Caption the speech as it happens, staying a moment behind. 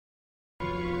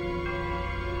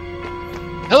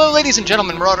Hello ladies and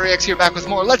gentlemen, MarauderEX here back with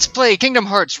more Let's Play Kingdom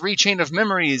Hearts Rechain of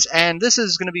Memories, and this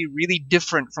is going to be really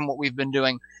different from what we've been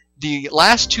doing. The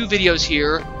last two videos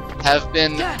here have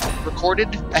been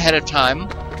recorded ahead of time,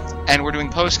 and we're doing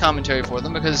post-commentary for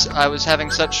them because I was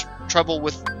having such trouble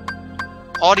with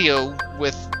audio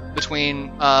between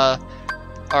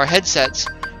our headsets,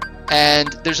 and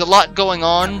there's a lot going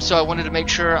on, so I wanted to make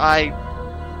sure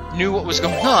I knew what was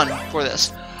going on for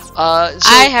this.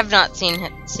 I have not seen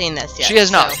this yet. She has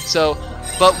not.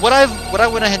 But what I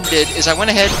went ahead and did is I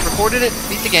went ahead, recorded it,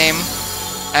 beat the game,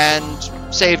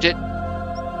 and saved it,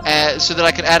 so that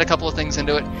I could add a couple of things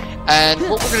into it. And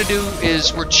what we're gonna do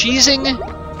is we're cheesing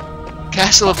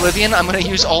Castle Oblivion. I'm gonna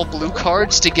use all blue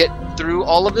cards to get through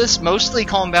all of this, mostly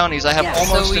calm bounties. I have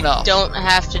almost enough. So we don't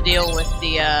have to deal with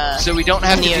the So we don't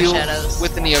have to deal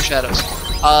with the Neo Shadows.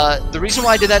 The reason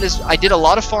why I did that is I did a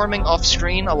lot of farming off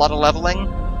screen, a lot of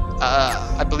leveling.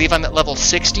 I believe I'm at level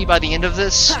 60 by the end of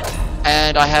this,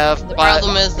 and I have... The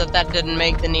problem is that didn't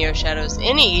make the Neo Shadows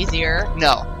any easier.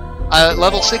 No.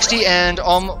 Level 60, and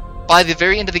by the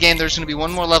very end of the game there's going to be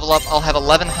one more level up. I'll have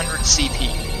 1100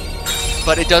 CP.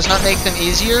 But it does not make them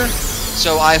easier,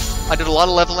 so I did a lot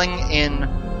of leveling in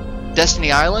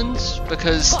Destiny Islands,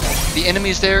 because the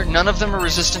enemies there, none of them are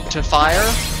resistant to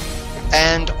fire,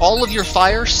 and all of your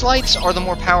fire slights are the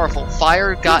more powerful.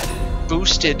 Fire got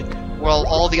boosted while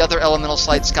all the other elemental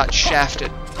slights got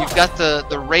shafted. You've got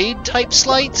the raid type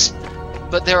slights,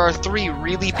 but there are three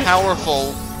really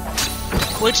powerful.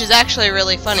 Which is actually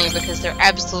really funny because they're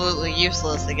absolutely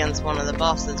useless against one of the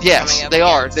bosses. Yes, they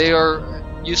are. They are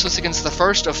useless against the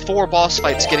first of 4 boss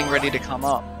fights getting ready to come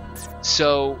up.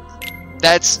 So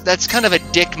that's kind of a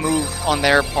dick move on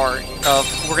their part.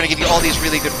 Of we're gonna give you all these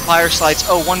really good fire slights.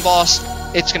 Oh, one boss,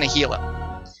 it's gonna heal him.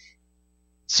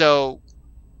 So.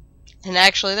 And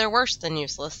actually, they're worse than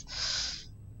useless.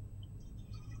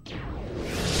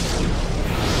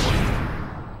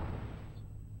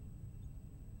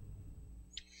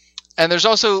 And there's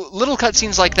also little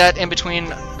cutscenes like that in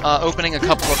between opening a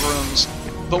couple of rooms.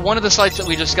 But one of the slights that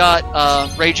we just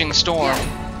got, Raging Storm,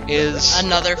 is...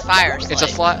 another fire slight. It's a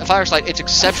fire slight. It's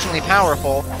exceptionally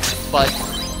powerful, but...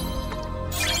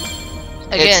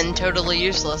 Again, totally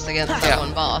useless against that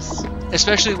one boss.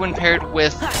 Especially when paired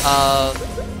with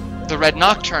the Red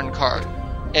Nocturne card.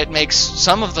 It makes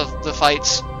some of the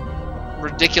fights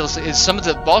ridiculous. Some of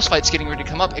the boss fights getting ready to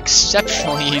come up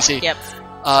exceptionally easy. Yep.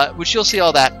 Which you'll see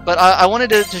all that. But I wanted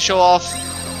to show off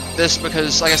this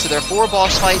because, like I said, there are 4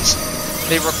 boss fights.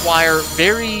 They require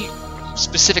very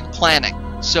specific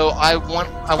planning. So I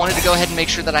wanted to go ahead and make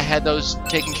sure that I had those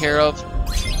taken care of.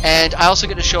 And I also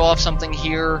get to show off something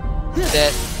here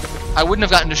that I wouldn't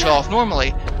have gotten to show off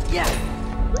normally.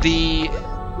 The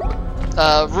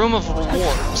room of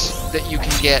rewards that you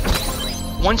can get.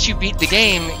 Once you beat the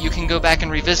game, you can go back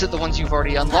and revisit the ones you've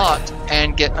already unlocked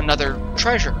and get another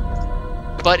treasure.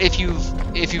 But if you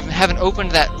haven't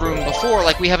opened that room before,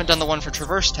 like we haven't done the one for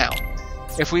Traverse Town,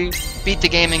 if we beat the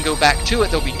game and go back to it,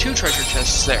 there'll be 2 treasure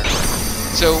chests there.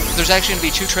 So there's actually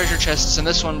going to be 2 treasure chests in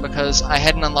this one because I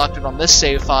hadn't unlocked it on this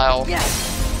save file,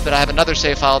 but I have another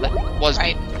save file that was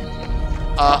right.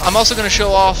 I'm also going to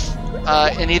show off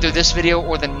in either this video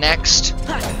or the next,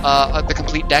 the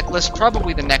complete deck list,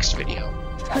 probably the next video.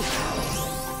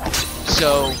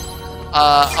 So,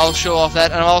 I'll show off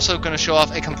that, and I'm also going to show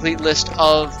off a complete list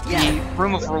of the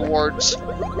Room of Rewards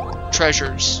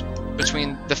treasures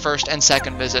between the first and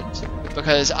second visit,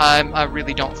 because I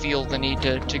really don't feel the need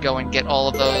to go and get all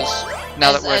of those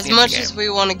now that we're at the end of the game. As much as we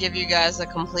want to give you guys a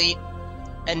complete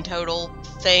and total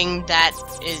thing that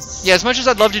is... Yeah, as much as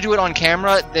I'd love to do it on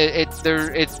camera,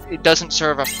 it doesn't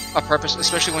serve a purpose,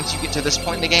 especially once you get to this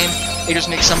point in the game. It just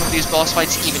makes some of these boss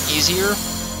fights even easier,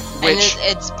 which...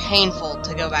 And it's painful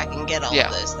to go back and get all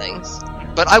of those things.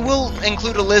 But I will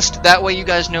include a list, that way you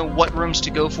guys know what rooms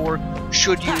to go for,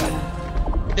 should you...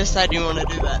 decide you want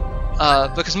to do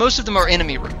that. Because most of them are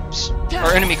enemy rooms,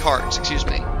 or enemy cards, excuse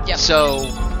me. Yep. So,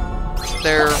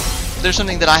 there's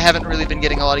something that I haven't really been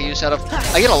getting a lot of use out of.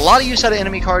 I get a lot of use out of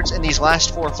enemy cards in these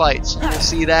last 4 fights. You'll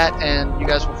see that, and you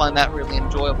guys will find that really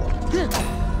enjoyable.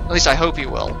 At least I hope you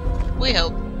will. We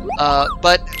hope.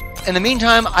 But in the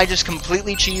meantime, I just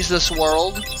completely cheese this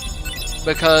world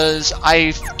because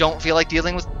I don't feel like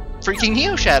dealing with freaking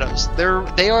Neo Shadows.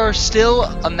 They are still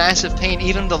a massive pain,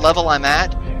 even the level I'm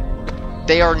at.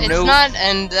 They are It's not,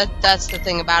 and that's the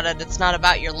thing about it. It's not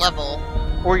about your level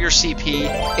or your CP,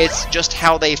 it's just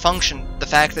how they function. The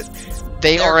fact that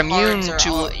they are immune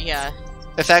to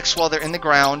effects while they're in the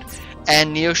ground,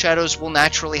 and Neo Shadows will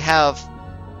naturally have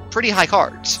pretty high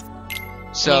cards.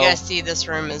 So you guys see this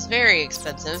room is very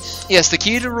expensive. yes, the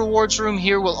key to rewards room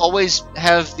here will always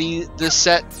have the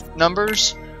set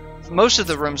numbers. Most of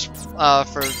the rooms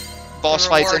for boss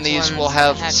fights in these will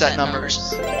have set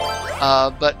numbers.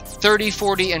 But 30,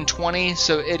 40, and 20,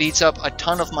 so it eats up a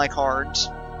ton of my cards.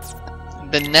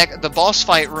 The boss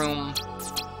fight room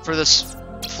for this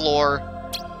floor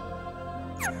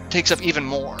takes up even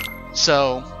more.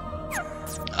 So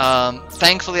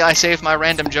thankfully I saved my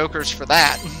random jokers for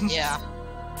that. Yeah.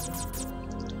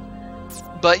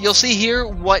 But you'll see here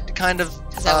what kind of...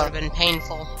 Because that would have been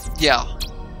painful. Yeah.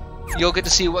 You'll get to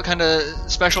see what kind of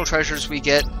special treasures we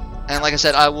get. And like I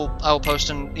said, I will post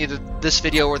in either this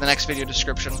video or the next video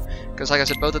description. Because like I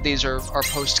said, both of these are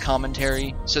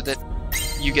post-commentary, so that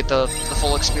you get the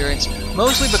full experience.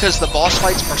 Mostly because the boss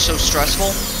fights are so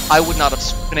stressful, I would not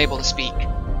have been able to speak.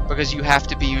 Because you have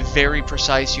to be very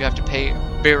precise, you have to pay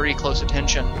very close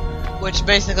attention. Which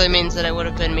basically means that it would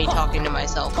have been me talking to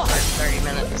myself for 30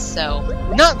 minutes, so...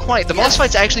 Not quite. The boss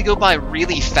fights actually go by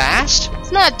really fast.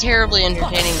 It's not terribly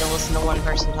entertaining to listen to one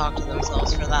person talk to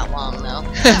themselves for that long, though.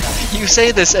 You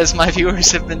say this as my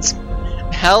viewers have been...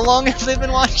 How long have they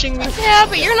been watching me? Yeah,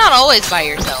 but you're not always by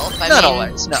yourself. Not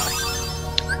always, no.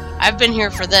 I've been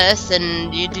here for this,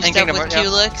 and you do stuff with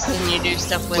Culex, and you do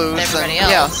stuff with everybody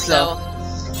else, yeah, so...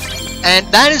 And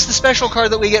that is the special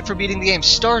card that we get for beating the game,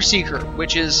 Star Seeker,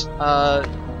 which is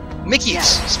Mickey's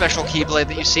special Keyblade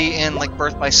that you see in like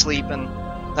Birth by Sleep and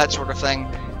that sort of thing.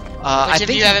 Which,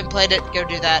 if you haven't played it, go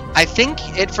do that. I think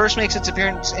it first makes its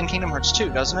appearance in Kingdom Hearts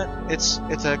 2, doesn't it? It's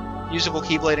a usable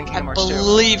Keyblade in Kingdom Hearts 2. I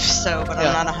believe so, but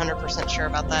I'm not 100% sure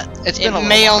about that. It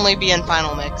may only be in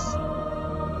Final Mix.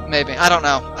 Maybe. I don't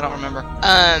know. I don't remember.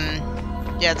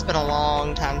 Yeah, it's been a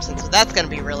long time since. That's going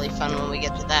to be really fun when we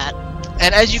get to that.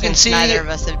 And as you can see, neither of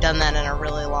us have done that in a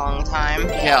really long time.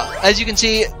 Yeah, as you can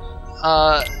see,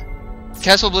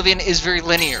 Castle Oblivion is very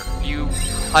linear.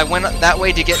 I went that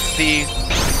way to get the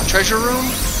treasure room,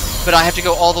 but I have to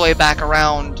go all the way back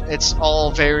around. It's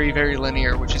all very, very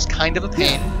linear, which is kind of a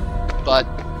pain, but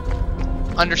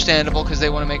understandable because they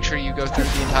want to make sure you go through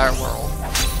the entire world.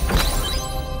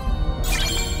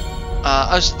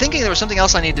 I was thinking there was something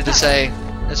else I needed to say,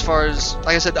 as far as,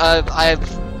 like I said,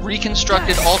 I've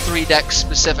reconstructed all 3 decks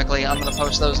specifically. I'm going to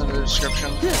post those in the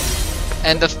description.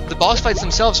 And the boss fights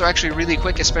themselves are actually really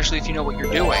quick, especially if you know what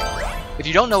you're doing. If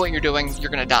you don't know what you're doing, you're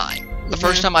going to die. The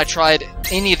first time I tried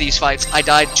any of these fights, I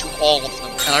died to all of them,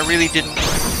 and I really didn't...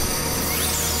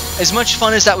 As much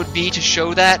fun as that would be to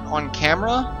show that on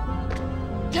camera,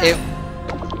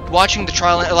 watching the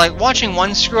trial, like watching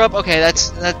one screw up, okay,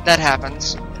 that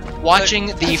happens. Watching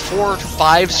the 4 to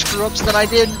 5 screw ups that I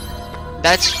did,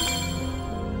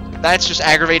 that's just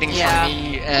aggravating for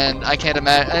me, and I can't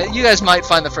imagine. You guys might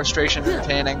find the frustration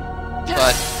entertaining,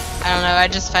 but I don't know. I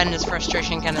just find his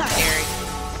frustration kind of scary.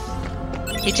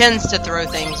 He tends to throw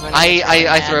things when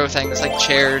I throw things like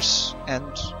chairs and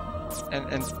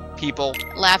people,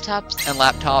 laptops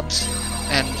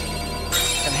and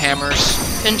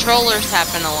hammers. Controllers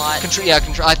happen a lot.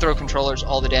 I throw controllers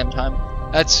all the damn time.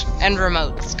 And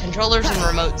remotes. Controllers and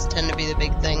remotes tend to be the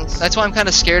big things. That's why I'm kind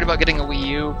of scared about getting a Wii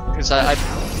U, because that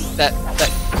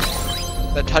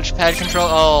touchpad control.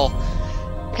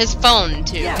 Oh, his phone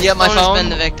too. Yeah, my phone has been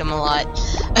the victim a lot.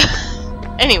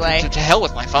 Anyway, to hell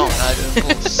with my phone.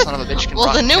 Son of a bitch.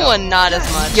 Well, the new one not as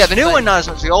much. Yeah, the new one not as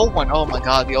much. The old one, oh my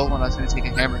god, the old one I was going to take a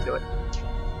hammer to it.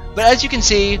 But as you can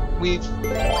see,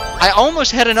 I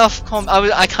almost had enough calm...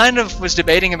 I kind of was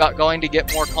debating about going to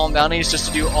get more calm bounties just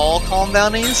to do all calm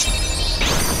bounties.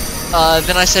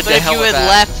 Then I said, but if you had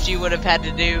left, you would have had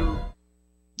to do...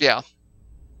 Yeah.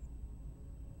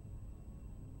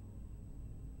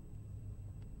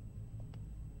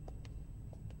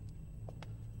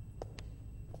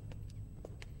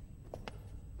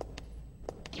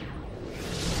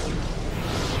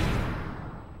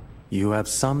 You have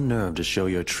some nerve to show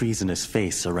your treasonous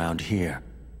face around here.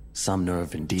 Some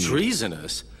nerve indeed.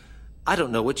 Treasonous? I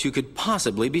don't know what you could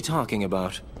possibly be talking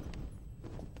about.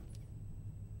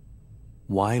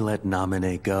 Why let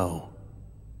Naminé go?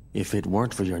 If it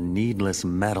weren't for your needless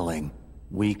meddling,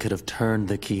 we could have turned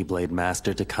the Keyblade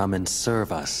Master to come and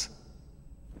serve us.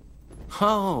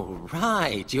 Oh,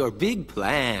 right, your big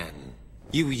plan.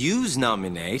 You use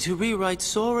Naminé to rewrite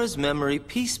Sora's memory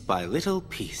piece by little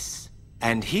piece.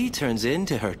 And he turns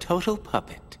into her total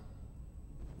puppet.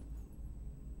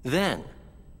 Then,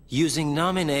 using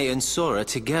Naminé and Sora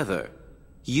together,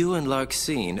 you and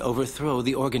Larxene overthrow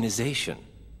the organization.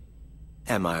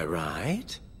 Am I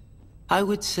right? I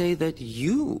would say that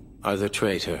you are the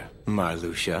traitor,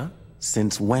 Marluxia.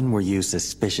 Since when were you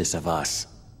suspicious of us?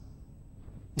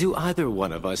 Do either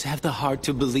one of us have the heart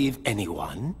to believe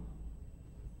anyone?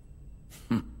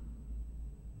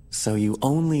 So you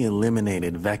only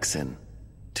eliminated Vexen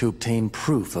to obtain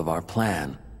proof of our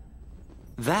plan.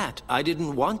 That I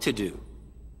didn't want to do.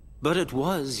 But it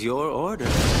was your order.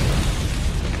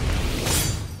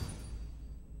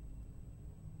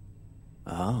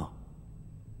 Oh.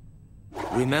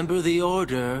 Remember the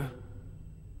order.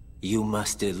 You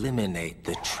must eliminate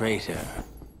the traitor.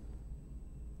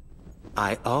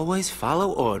 I always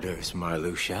follow orders,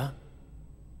 Marluxia.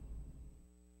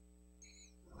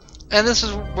 And this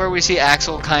is where we see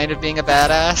Axel kind of being a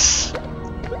badass.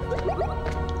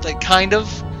 Like, kind of.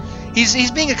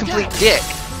 He's being a complete dick,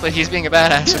 but he's being a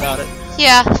badass about it.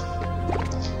 Yeah.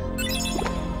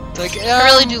 Like, I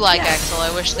really do like Axel. I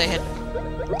wish they had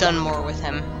done more with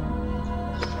him.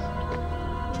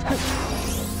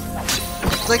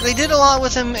 Like, they did a lot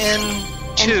with him in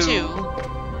 2. In 2.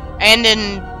 And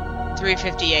in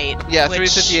 358. Yeah,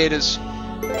 which 358 is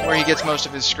where he gets most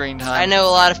of his screen time. I know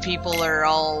a lot of people are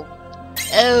all,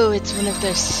 oh, it's one of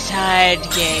those side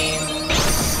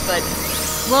games, but...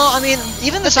 Well, I mean,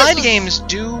 even the side games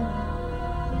do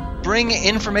bring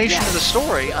information to the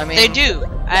story. I mean, they do.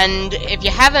 And if you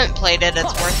haven't played it,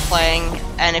 it's worth playing.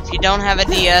 And if you don't have a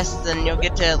DS, then you'll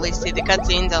get to at least see the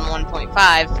cutscenes on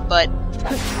 1.5. But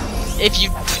if you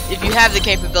have the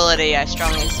capability, I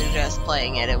strongly suggest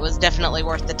playing it. It was definitely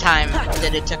worth the time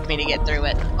that it took me to get through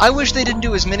it. I wish they didn't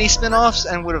do as many spin-offs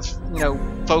and would have, you know,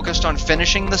 focused on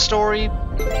finishing the story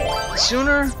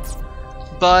sooner.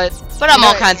 But I'm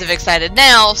all kinds of excited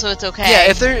now, so it's okay.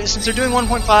 Yeah, since they're doing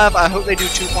 1.5, I hope they do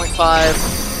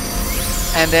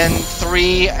 2.5 and then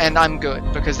 3, and I'm good,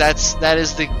 because that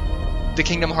is the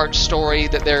Kingdom Hearts story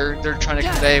that they're trying to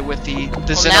convey with the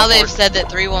Xenohort. Now they've said that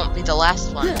 3 won't be the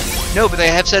last one. No, but they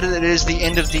have said that it is the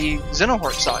end of the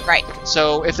Xenohort saga. Right.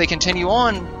 So if they continue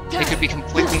on, it could be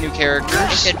completely new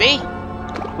characters. It could be.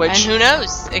 Which, and who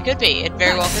knows? It could be. It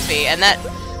very well could be. And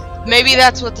maybe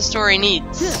that's what the story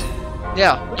needs.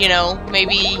 Yeah. You know,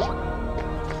 maybe...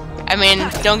 I mean,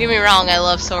 don't get me wrong, I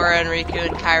love Sora and Riku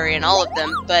and Kairi and all of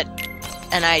them, but...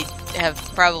 And I have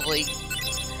probably...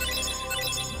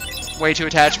 Way too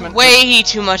attachment? Way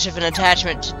too much of an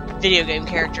attachment to video game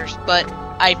characters, but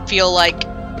I feel like...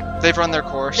 They've run their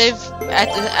course. Their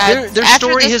after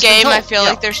story this game, told. I feel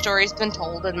like their story's been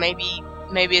told, and maybe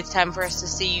it's time for us to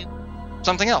see...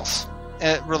 something else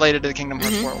related to the Kingdom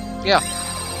Hearts world. Yeah.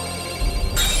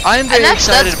 I'm very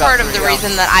excited about that's part of the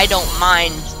reason that I don't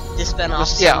mind the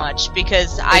spin-offs so much,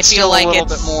 because I feel like it's still a little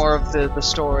bit more of the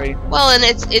story. Well, and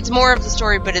it's more of the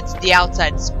story, but it's the outer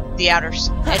edges of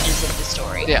the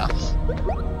story. Yeah.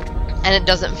 And it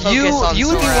doesn't focus on You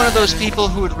would be Sora one of those people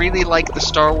who would really like the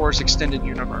Star Wars extended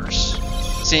universe.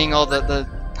 Seeing all the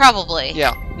Probably.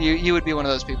 Yeah, you would be one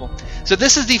of those people. So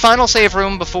this is the final save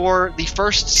room before the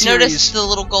first series. Notice the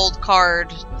little gold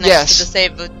card next to the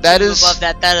save above that is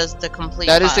the complete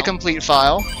file. That is the complete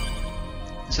file.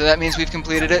 So that means we've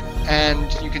completed it,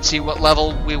 and you can see what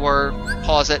level we were.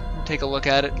 Pause it, take a look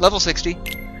at it. Level 60.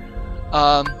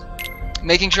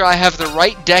 Making sure I have the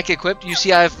right deck equipped. You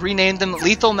see I've renamed them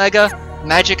Lethal Mega,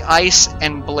 Magic Ice,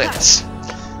 and Blitz.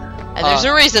 And there's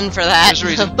a reason for that.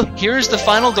 There's a reason. Here's the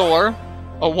final door.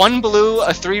 A 1 blue,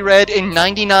 a 3 red, and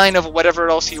 99 of whatever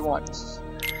else you want.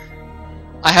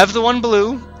 I have the 1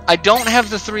 blue, I don't have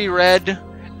the 3 red,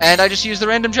 and I just use the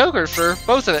random joker for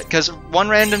both of it, because 1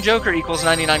 random joker equals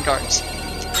 99 cards.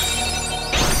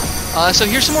 So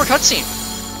here's some more cutscene.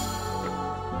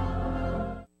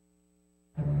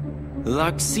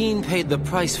 Larxene paid the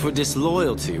price for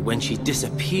disloyalty when she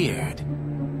disappeared.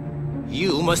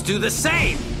 You must do the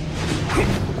same!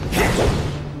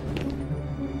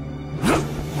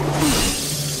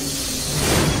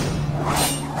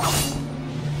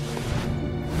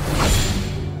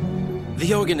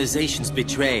 The organization's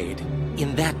betrayed.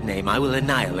 In that name, I will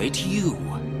annihilate you.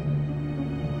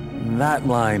 That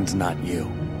line's not you.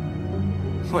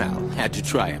 Well, had to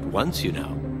try it once, you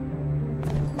know.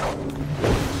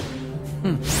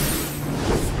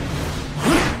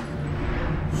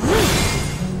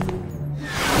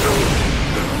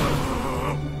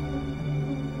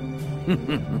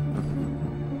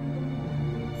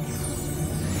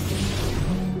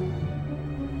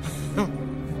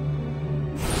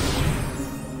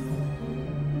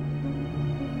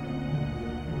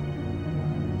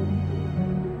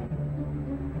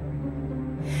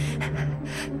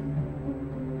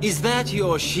 Is that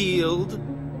your shield?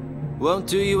 Won't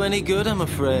do you any good, I'm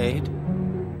afraid.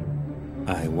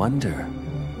 I wonder.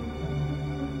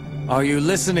 Are you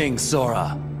listening,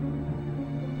 Sora?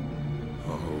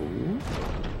 Oh?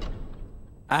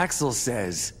 Axel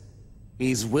says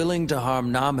he's willing to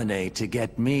harm Naminé to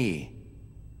get me.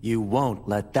 You won't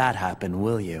let that happen,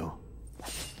 will you?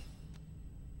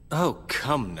 Oh,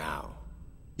 come now.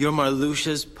 You're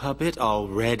Marluxia's puppet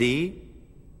already?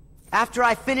 After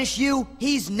I finish you,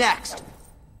 he's next.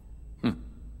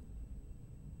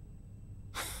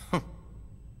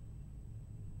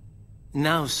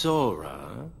 Now,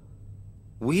 Sora,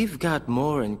 we've got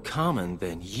more in common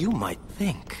than you might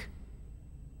think.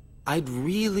 I'd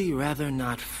really rather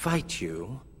not fight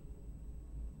you.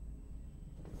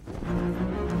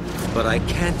 But I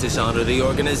can't dishonor the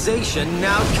organization,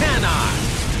 now can I?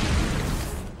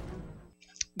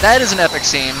 That is an epic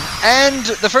scene. And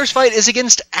the first fight is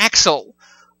against Axel,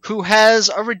 who has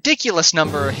a ridiculous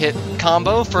number hit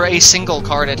combo for a single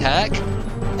card attack.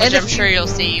 Which I'm sure you'll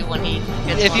see when he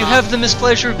gets If you have the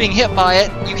mispleasure of being hit by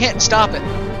it, you can't stop it.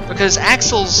 Because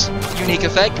Axel's unique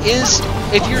effect is,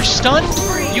 if you're stunned,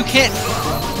 you can't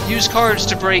use cards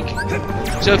to break.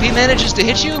 So if he manages to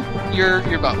hit you, you're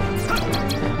boned.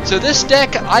 So this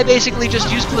deck, I basically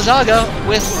just use Blizzaga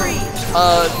with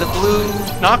the blue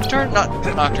Nocturne? Not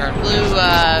Nocturne. Blue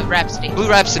Rhapsody. Blue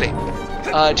Rhapsody. To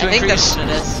I think increase that's what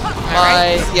it is.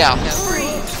 my... Right? Yeah.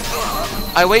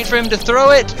 I wait for him to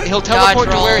throw it, he'll teleport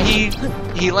to where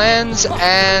he lands,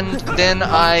 and then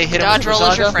I hit him with Dodge roll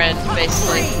is your Blizzaga. friend,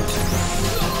 basically.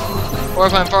 Or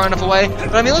if I'm far enough away.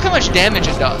 But I mean, look how much damage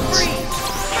it does.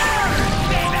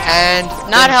 And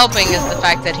Not helping is the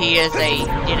fact that he is a,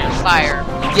 fire.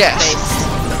 yes,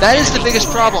 based. that is the biggest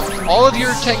problem. All of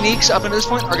your techniques up until this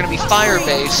point are going to be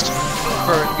fire-based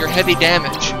for your heavy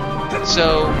damage.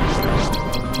 So,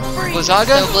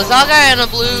 Blizzaga? So Blizzaga and a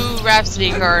blue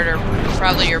Rhapsody card are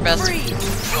probably your best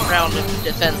round of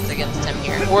defense against him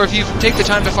here. Or if you take the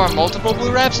time to farm multiple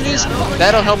blue Rhapsodies,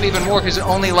 that'll help even more because it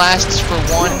only lasts for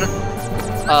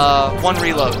one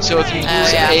reload. So if you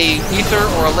use a ether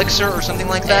or elixir or something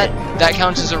like that, that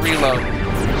counts as a reload.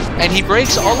 And he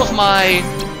breaks all of my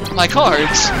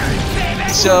cards,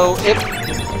 so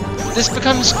this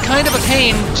becomes kind of a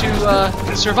pain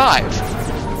to survive.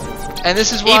 And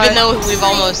this is why, even though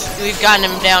we've gotten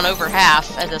him down over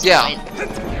half at this point.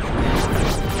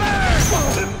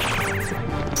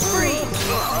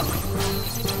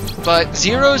 But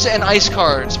zeros and ice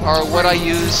cards are what I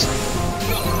use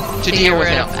to deal with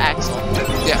him. Axel.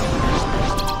 Yeah.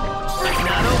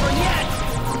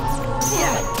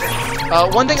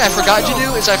 One thing I forgot to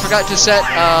do is I forgot to set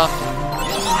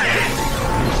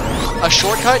a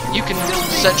shortcut. You can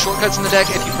set shortcuts in the deck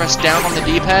if you press down on the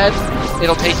D-pad.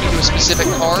 It'll take you to a specific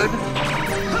card.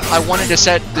 I wanted to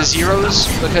set the zeros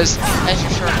because That's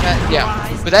your shortcut.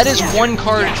 yeah, but that is one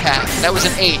card attack. That was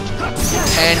an 8,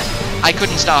 and I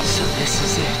couldn't stop it. This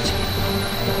is it.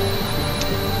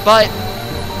 But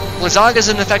Blizzaga's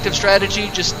an effective strategy.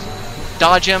 Just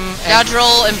dodge him. And, Dodge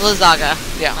roll and Blizzaga.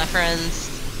 Yeah. My friends.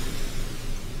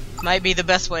 Might be the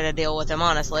best way to deal with him,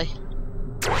 honestly.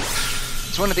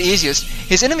 It's one of the easiest.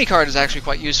 His enemy card is actually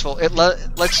quite useful. It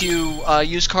lets you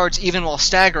use cards even while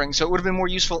staggering, so it would have been more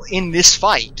useful in this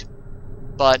fight.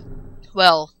 But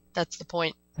Well, that's the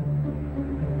point.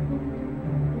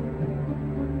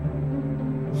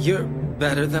 You're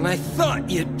better than I thought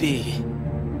you'd be.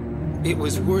 It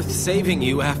was worth saving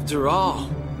you after all.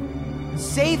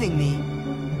 Saving me?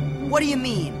 What do you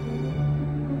mean?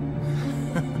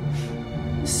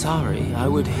 Sorry, I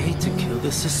would hate to kill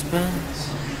the suspense.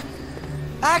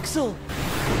 Axel!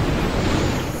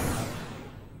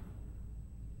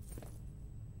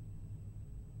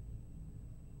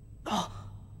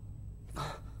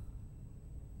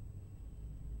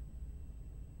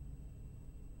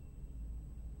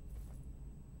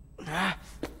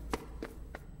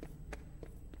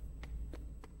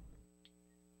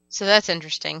 So that's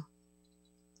interesting.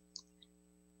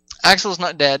 Axel's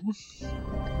not dead.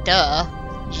 Duh.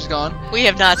 She's gone. We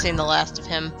have not seen the last of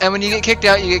him. And when you get kicked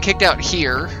out, you get kicked out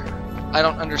here. I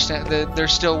don't understand. They're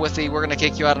still with the we're gonna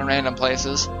kick you out in random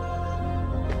places.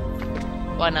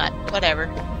 Why not? Whatever.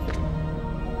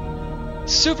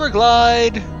 Super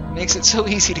Glide makes it so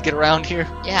easy to get around here.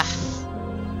 Yeah.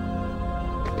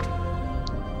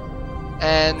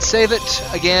 And save it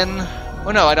again.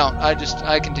 Oh no, I don't.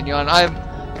 I continue on.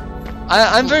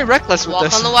 I'm very reckless with Walk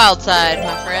this. on the wild side,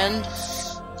 my friend.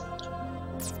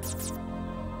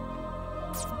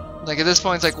 Like at this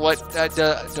point, it's like, what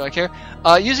do I care?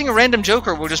 Using a random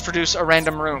Joker will just produce a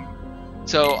random room.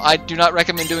 So I do not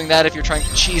recommend doing that if you're trying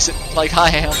to cheese it like I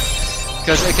am,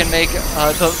 because it can make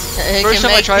the first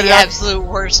time I tried it out, absolute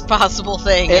worst possible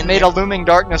thing. it made a looming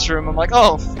darkness room. I'm like,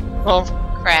 oh, well,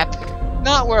 crap.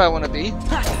 not where I want to be.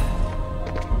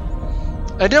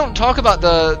 I don't talk about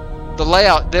the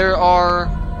layout. There are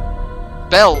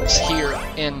bells here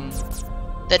in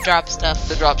That drop stuff.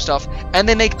 that drop stuff, and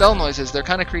they make bell noises. They're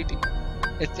kind of creepy.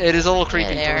 It is a little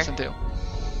creepy they to are. listen to.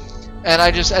 And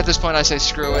I just, at this point, I say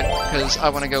screw it, because I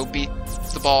want to go beat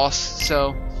the boss,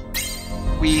 so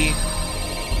we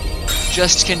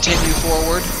just continue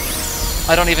forward.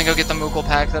 I don't even go get the Moogle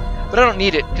pack, but I don't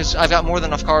need it, because I've got more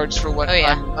than enough cards for what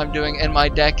I'm doing, and my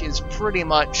deck is pretty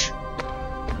much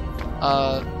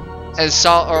as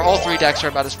solid, or all 3 decks are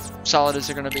about as solid as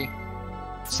they're going to be.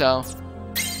 So,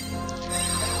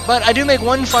 but I do make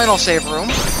one final save room.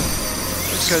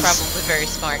 Which is probably very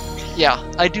smart. Yeah,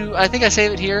 I do. I think I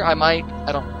save it here. I might.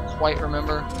 I don't quite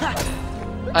remember.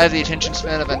 I have the attention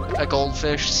span of a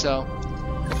goldfish, so.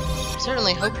 I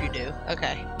certainly hope you do.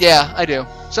 Okay. Yeah, I do.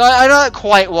 So I'm not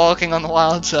quite walking on the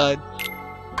wild side.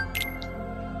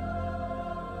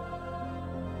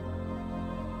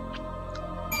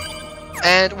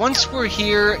 And once we're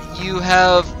here, you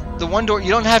have the one door.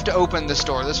 You don't have to open this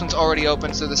door. This one's already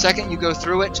open. So the second you go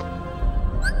through it,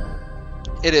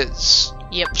 it is.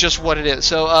 Yep. Just what it is.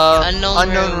 So,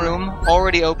 unknown room,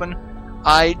 already open.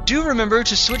 I do remember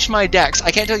to switch my decks.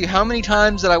 I can't tell you how many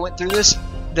times that I went through this,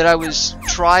 that I was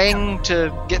trying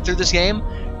to get through this game,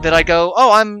 that I go,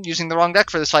 oh, I'm using the wrong deck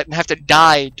for this fight, and have to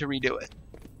die to redo it.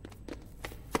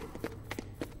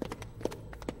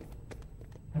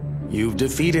 You've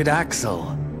defeated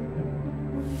Axel.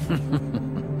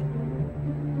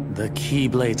 The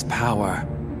Keyblade's power.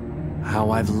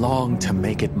 How I've longed to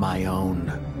make it my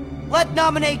own. Let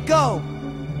Nominate go!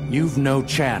 You've no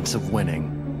chance of winning.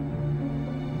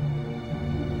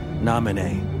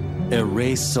 Nominate.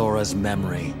 Erase Sora's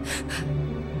memory.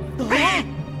 But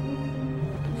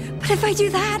if I do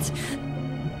that...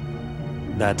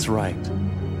 That's right.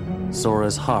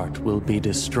 Sora's heart will be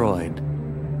destroyed.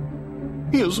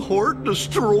 His heart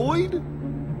destroyed?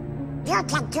 You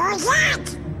can do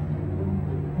that!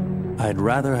 I'd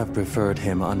rather have preferred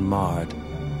him unmarred.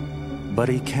 But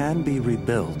he can be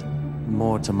rebuilt,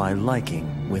 more to my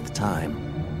liking with time.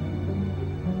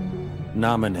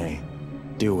 Nominate.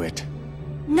 Do it.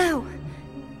 No.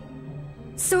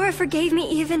 Sora forgave me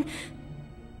even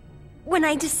when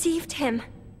I deceived him.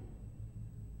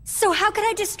 So how could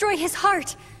I destroy his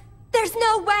heart? There's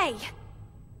no way!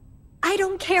 I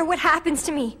don't care what happens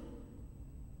to me.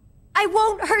 I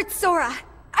won't hurt Sora.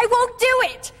 I won't do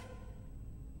it!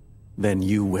 Then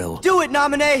you will. Do it,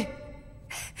 Nominate!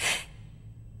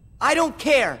 I don't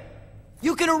care.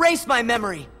 You can erase my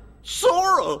memory.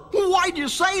 Sora, why'd you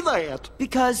say that?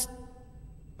 Because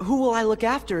who will I look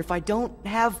after if I don't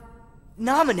have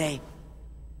Nominate?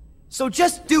 So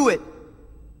just do it.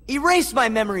 Erase my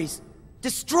memories.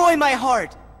 Destroy my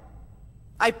heart.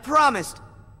 I promised.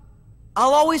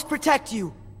 I'll always protect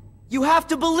you. You have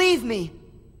to believe me.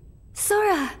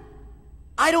 Sora.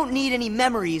 I don't need any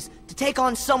memories to take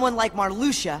on someone like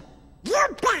Marluxia.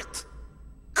 You bet.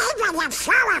 Even if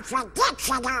Sora forgets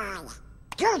it all,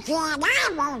 you think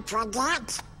I won't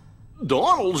forget.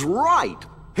 Donald's right.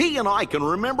 He and I can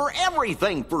remember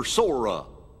everything for Sora.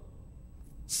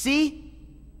 See?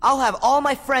 I'll have all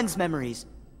my friends' memories,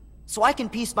 so I can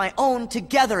piece my own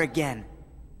together again.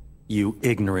 You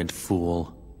ignorant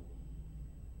fool.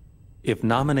 If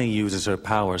Nominate uses her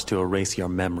powers to erase your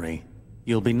memory,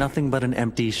 you'll be nothing but an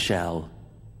empty shell.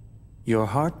 Your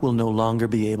heart will no longer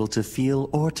be able to feel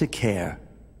or to care,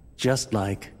 just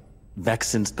like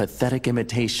Vexen's pathetic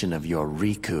imitation of your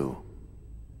Riku.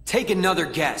 Take another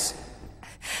guess.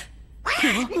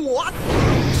 What?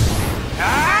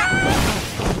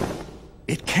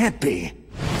 It can't be.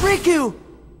 Riku!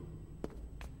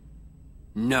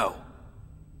 No.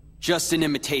 Just an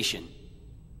imitation.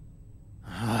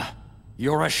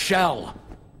 You're a shell.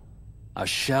 A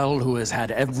shell who has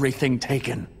had everything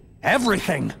taken.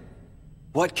 Everything!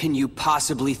 What can you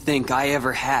possibly think I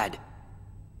ever had?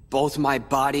 Both my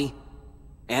body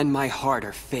and my heart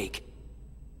are fake.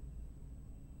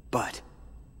 But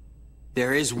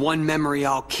there is one memory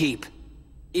I'll keep,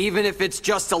 even if it's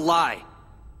just a lie.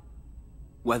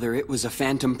 Whether it was a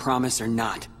phantom promise or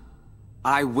not,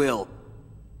 I will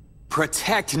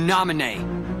protect Nominate.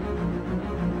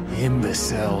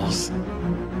 Imbeciles.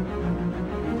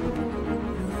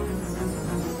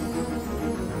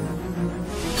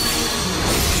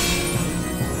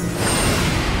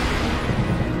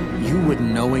 You would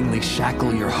knowingly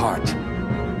shackle your heart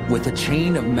with a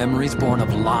chain of memories born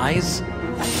of lies?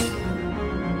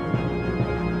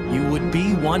 You would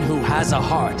be one who has a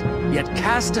heart, yet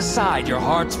cast aside your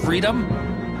heart's freedom?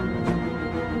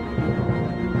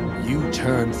 You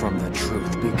turn from the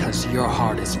truth because your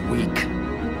heart is weak.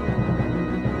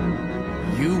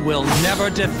 You will never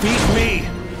defeat me!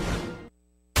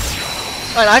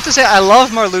 Alright, I have to say, I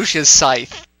love Marluxia's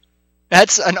scythe.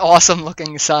 That's an awesome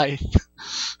looking scythe.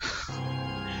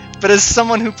 But as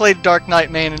someone who played Dark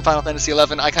Knight main in Final Fantasy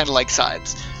XI, I kinda like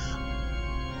scythes.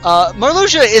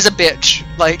 Marluxia is a bitch.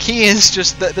 Like, he is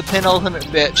just the penultimate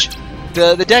bitch.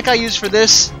 The deck I use for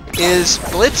this is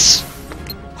Blitz,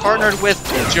 partnered with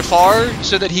Jafar,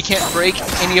 so that he can't break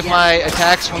any of my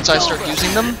attacks once I start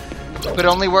using them. But it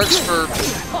only works for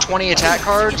 20 attack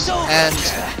cards, and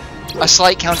a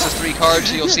slight counts as 3 cards,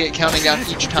 so you'll see it counting down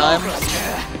each time.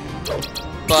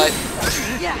 But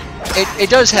it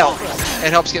does help.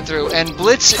 It helps get through. And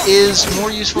Blitz is more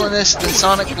useful in this than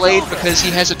Sonic Blade because he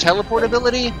has a teleport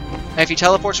ability. And if he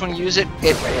teleports when you use it,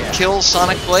 it kills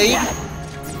Sonic Blade.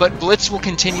 But Blitz will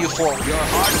continue forward.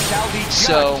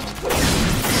 So...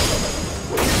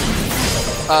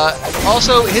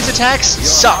 also, his attacks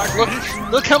suck.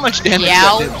 Look how much damage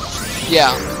that did.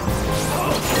 Yeah.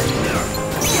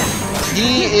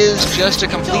 He is just a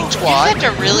complete twat. You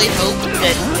have to really hope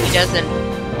that he doesn't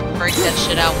break that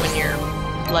shit out when you're,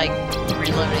 like,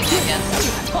 reloading, I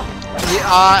guess. Yeah,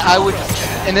 I would,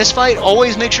 in this fight,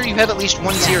 always make sure you have at least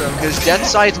 1-0, because Death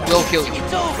Scythe will kill you.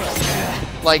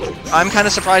 Like, I'm kind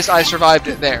of surprised I survived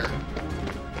it there.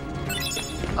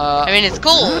 I mean, it's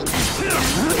cool.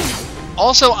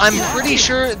 Also, I'm pretty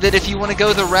sure that if you want to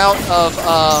go the route of,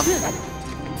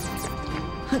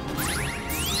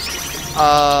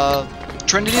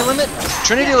 Trinity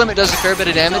Limit does a fair bit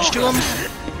of damage to him,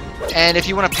 and if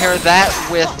you want to pair that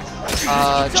with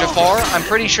Jafar, I'm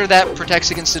pretty sure that protects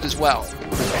against it as well.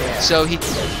 So he...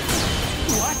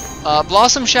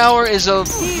 Blossom Shower is a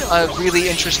really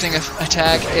interesting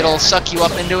attack. It'll suck you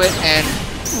up into it and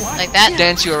like that?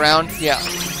 Dance you around. Yeah.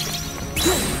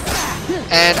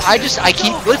 And I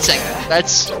keep blitzing.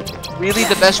 That's really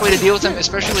the best way to deal with him,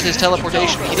 especially with his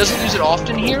teleportation. He doesn't use it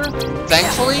often here,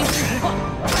 thankfully.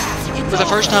 For the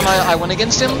first time I went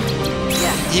against him,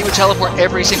 he would teleport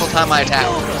every single time I attacked,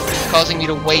 causing me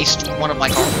to waste one of my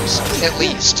cards, at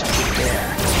least.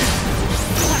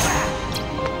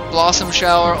 Blossom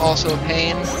Shower, also a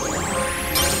pain.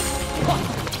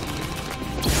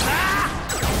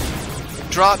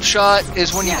 Drop Shot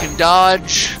is when you can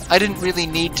dodge. I didn't really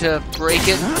need to break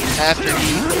it after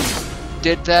he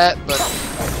did that, but...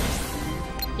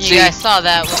 You guys saw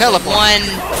that with teleport.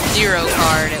 1-0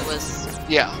 card, it was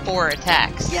 4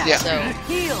 attacks. Yeah. So.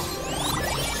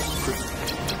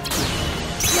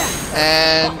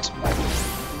 And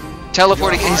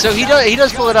teleporting. And so he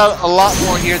does pull it out a lot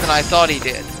more here than I thought he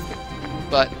did.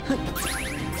 But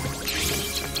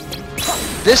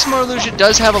this Marluxia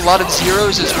does have a lot of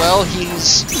zeros as well.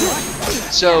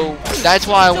 So that's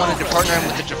why I wanted to partner him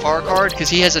with the Jafar card, because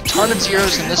he has a ton of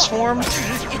zeros in this form,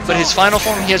 but his final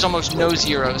form he has almost no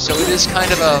zeros. So it is kind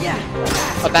of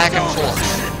a back and forth.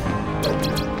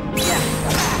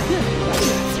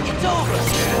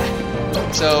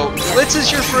 So Blitz is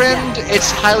your friend.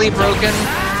 It's highly broken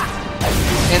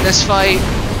in this fight.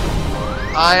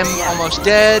 I'm almost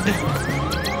dead.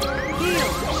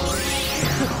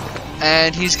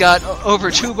 And he's got over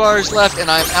 2 bars left, and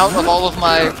I'm out of all of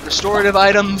my restorative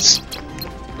items.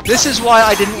 This is why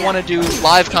I didn't want to do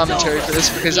live commentary for this,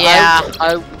 because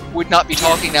I would not be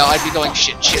talking now. I'd be going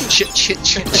shit, shit, shit, shit,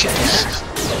 shit, shit.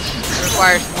 It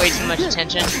requires way too much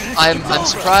attention. I'm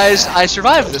surprised I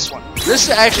survived this one. This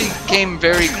actually came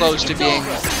very close to being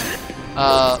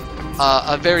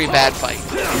a very bad fight.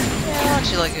 Why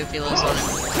don't you let Goofy loose on it?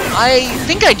 I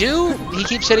think I do. He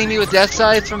keeps hitting me with Death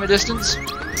Scythe from a distance.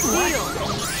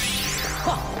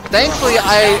 Thankfully,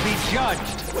 I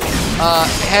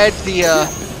had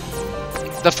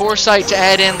the foresight to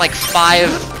add in like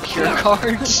 5 cure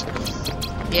cards.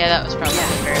 Yeah, that was probably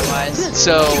very wise.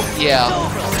 So yeah,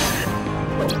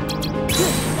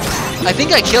 I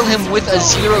think I kill him with a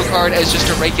 0 card as just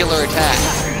a regular attack.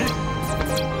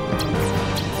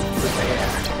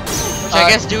 Which I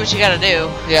guess do what you gotta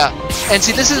do. Yeah, and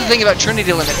see, this is the thing about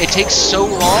Trinity Limit. It takes so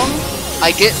long.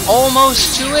 I get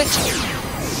almost to it,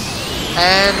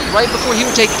 and right before he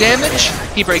would take damage,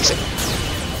 he breaks it.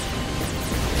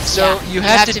 So you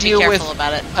have to deal with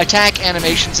attack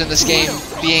animations in this game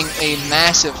being a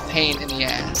massive pain in the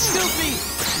ass.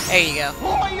 There you go.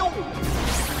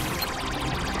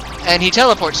 And he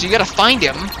teleports, so you gotta find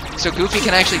him, so Goofy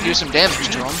can actually do some damage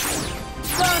to him.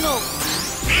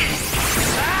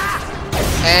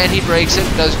 And he breaks it,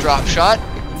 does drop shot.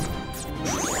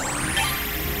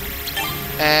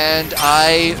 And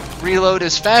I reload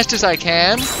as fast as I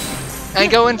can,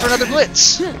 and go in for another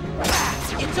blitz.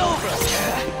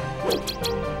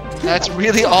 That's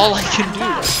really all I can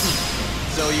do.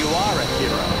 So you are a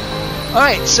hero.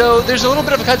 Alright, so there's a little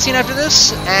bit of a cutscene after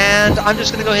this, and I'm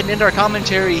just going to go ahead and end our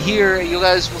commentary here. You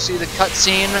guys will see the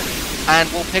cutscene, and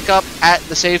we'll pick up at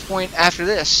the save point after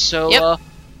this. So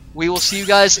we will see you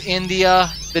guys in the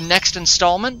next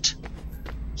installment.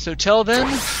 So till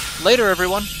then, later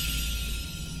everyone.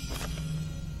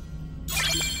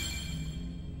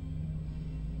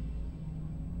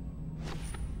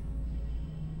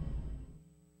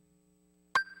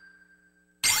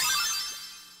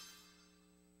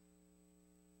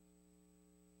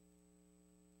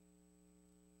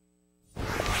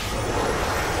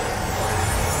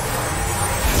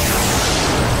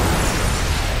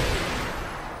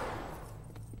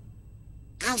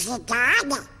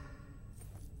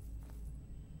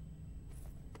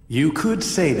 You could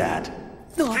say that.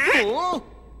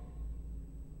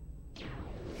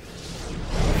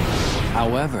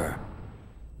 However,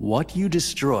 what you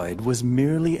destroyed was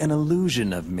merely an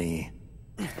illusion of me.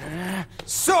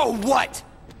 So what?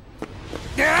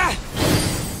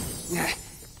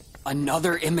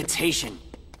 Another imitation.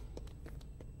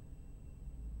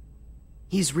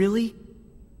 He's really...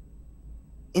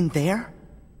 in there?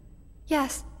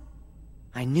 Yes.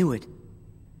 I knew it.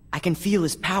 I can feel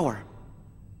his power.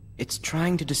 It's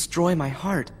trying to destroy my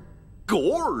heart.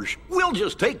 Gorge, we'll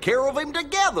just take care of him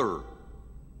together.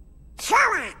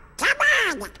 Sora, come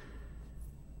on!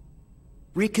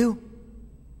 Riku,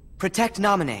 protect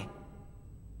Naminé.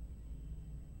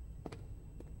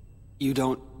 You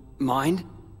don't mind?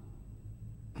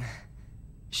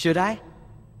 Should I?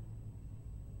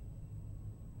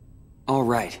 All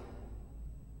right.